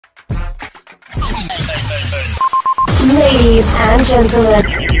Ladies and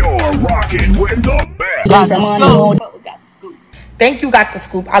gentlemen, you're rocking with the best. Thank you, Got the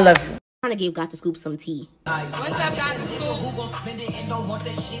Scoop. I love you. I'm trying to give Got the Scoop some tea. What's up, Got the Scoop? Who gon' spend it and don't want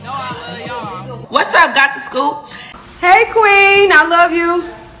that shit? No, I love y'all. What's up, Got the Scoop? Hey, Queen. I love you.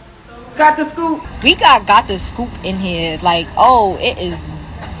 Got the Scoop. We got the Scoop in here. Like, oh, it is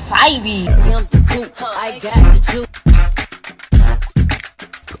vibey. I got the juice.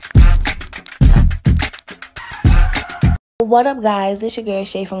 What up, guys? It's your girl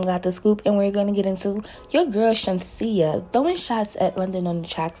Shay from Got the Scoop, and we're gonna get into your girl Shenseea throwing shots at London on the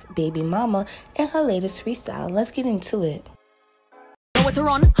Track's baby mama and her latest freestyle. Let's get into it. To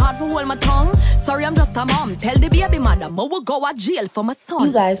run hard for hold my tongue. Sorry, I'm just a mom. Tell the baby mother, Mo will go to jail for my son.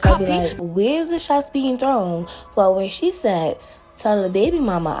 You guys probably like, where's the shots being thrown? Well, where she said, tell the baby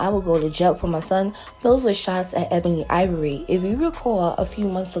mama I will go to jail for my son, those were shots at Eboni Ivorii. If you recall, a few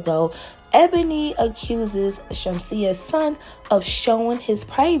months ago, Eboni accuses Shenseea's son of showing his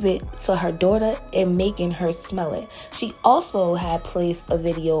private to her daughter and making her smell it. She also had placed a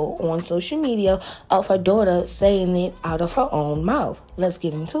video on social media of her daughter saying it out of her own mouth. Let's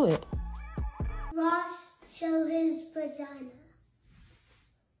get into it. Ross showed his vagina.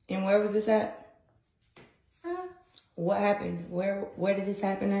 And where was this at? Huh? What happened? Where did this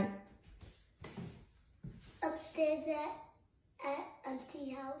happen at? Upstairs at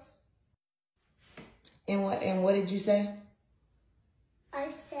Auntie's house. And what did you say? I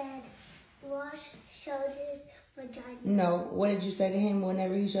said Ross showed his vagina. No, what did you say to him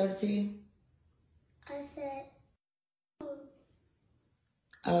whenever he showed it to you? I said,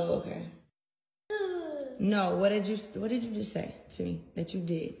 oh, okay. No, what did you just say to me that you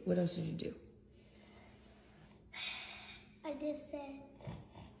did? What else did you do? I just said,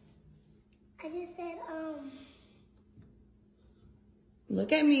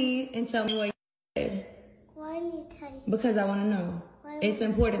 Look at me and tell me what you said. why didn't you tell you? Because I want to know. It's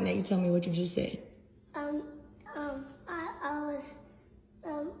important that you tell me what you just said.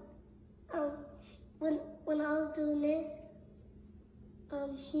 When I was doing this,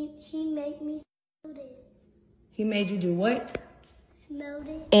 he made me smell it. He made you do what? Smelled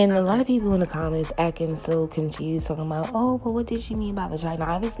it. And a lot of people in the comments acting so confused, talking about, oh, but what did she mean by vagina?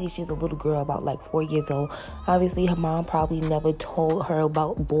 Obviously, she's a little girl, about like 4 years old. Obviously, her mom probably never told her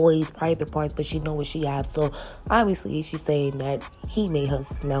about boys' private parts, but she know what she has. So, obviously, she's saying that he made her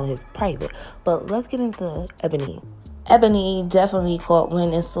smell his private. But let's get into Eboni. Eboni definitely caught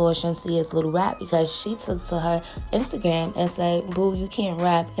wind and saw Shenseea's little rap because she took to her Instagram and said, boo, you can't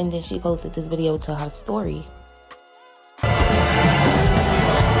rap. And then she posted this video to her story.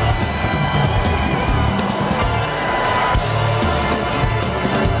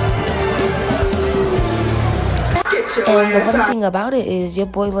 And the funny thing about it is your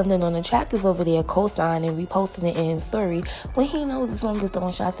boy London on the Track is over there co-signing and reposting it in his story when he knows the song is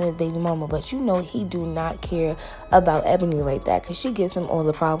throwing shots at his baby mama. But you know he do not care about Eboni like that because she gives him all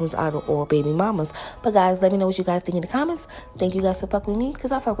the problems out of all baby mamas. But guys, let me know what you guys think in the comments. Thank you guys for fucking with me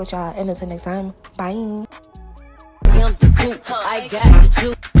because I fuck with y'all. And until next time, bye.